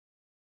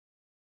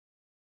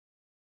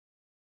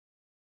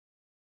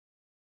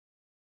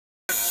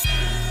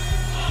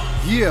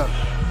Yeah.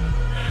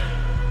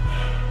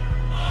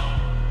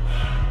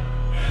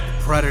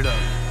 Predator.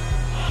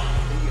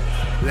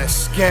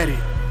 Let's get it.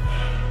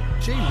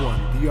 J.One,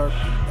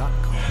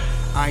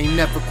 I ain't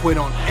never quit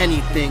on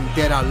anything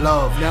that I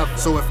love. Never.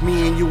 So if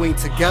me and you ain't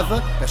together,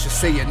 that should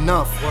say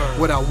enough.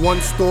 What I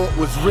once thought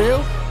was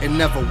real, it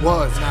never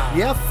was.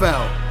 Yeah, I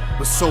fell,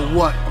 but so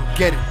what? I'm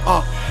getting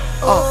up.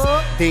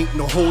 There ain't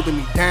no holding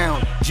me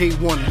down.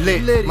 J.One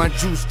lit. My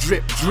juice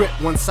drip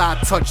once I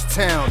touch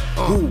town.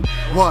 Who?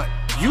 What?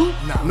 You?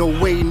 No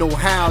way, no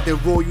how that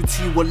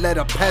royalty will let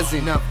a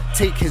peasant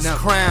take his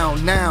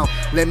crown. Now,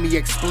 let me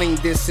explain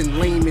this in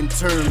layman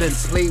terms. Then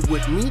play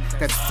with me,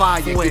 that's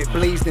fire, get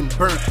blazed and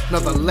burnt.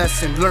 Another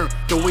lesson learned,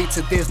 the way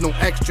to there's no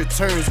extra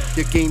turns.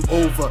 Your game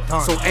over,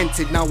 so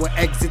entered, now it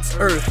exits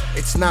earth.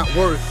 It's not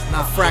worth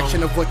a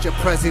fraction of what your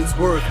presence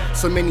worth.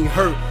 So many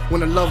hurt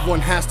when a loved one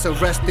has to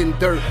rest in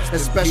dirt,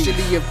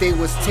 especially if they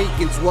was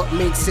taken's what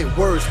makes it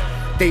worse.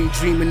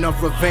 Daydreaming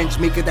of revenge,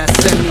 making that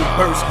send me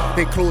burst.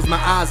 Then close my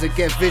eyes and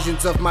get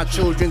visions of my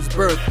children's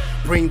birth.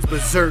 Brains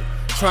berserk,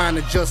 trying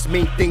to just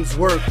make things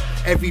work.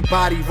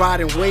 Everybody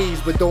riding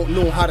waves but don't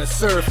know how to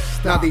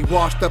surf. Now they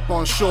washed up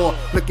on shore,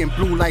 looking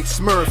blue like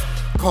Smurf.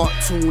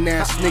 Cartoon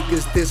ass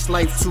niggas, this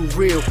life too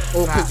real.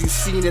 Oh, cause you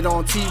seen it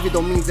on TV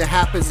don't mean it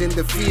happens in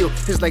the field.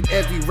 It's like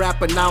every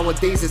rapper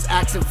nowadays is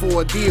asking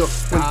for a deal.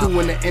 When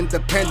doing the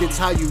independence,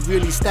 how you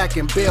really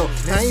stacking bill.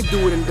 I ain't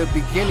do it in the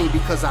beginning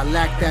because I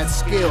lack that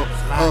skill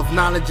of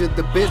knowledge of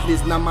the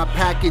business. Now my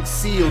package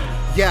sealed,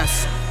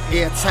 yes,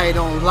 airtight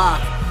on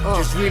lock.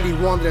 Just really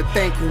wanted to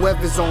thank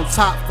whoever's on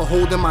top for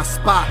holding my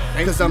spot.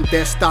 Cause I'm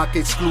dead stock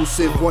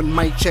exclusive. One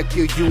might check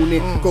your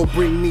unit. Go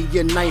bring me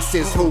your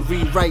nicest. He'll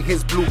rewrite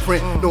his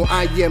blueprint. No,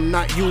 I am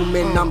not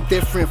human. I'm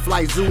different.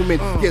 Fly zooming.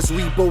 Yes,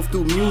 we both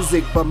do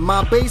music, but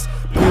my bass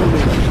booming.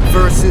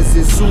 Verses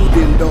is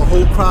soothing. The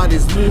whole crowd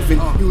is moving.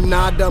 You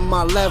not on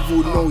my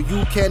level. No,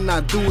 you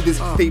cannot do this.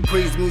 They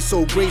praise me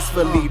so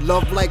gracefully.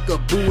 Love like a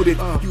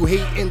Buddha. You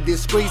hating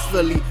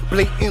disgracefully.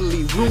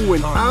 Blatantly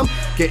ruined. I'm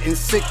getting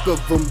sick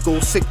of them. Go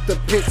sick the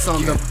pits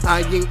on them.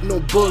 I ain't no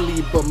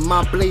bully, but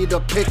my blade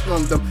a pick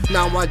on them.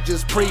 Now I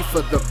just pray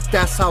for them.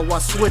 That's how I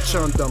switch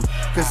on them.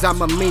 Cause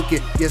I'ma make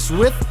it, yes,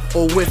 with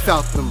or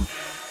without them.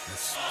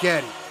 Let's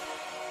get it.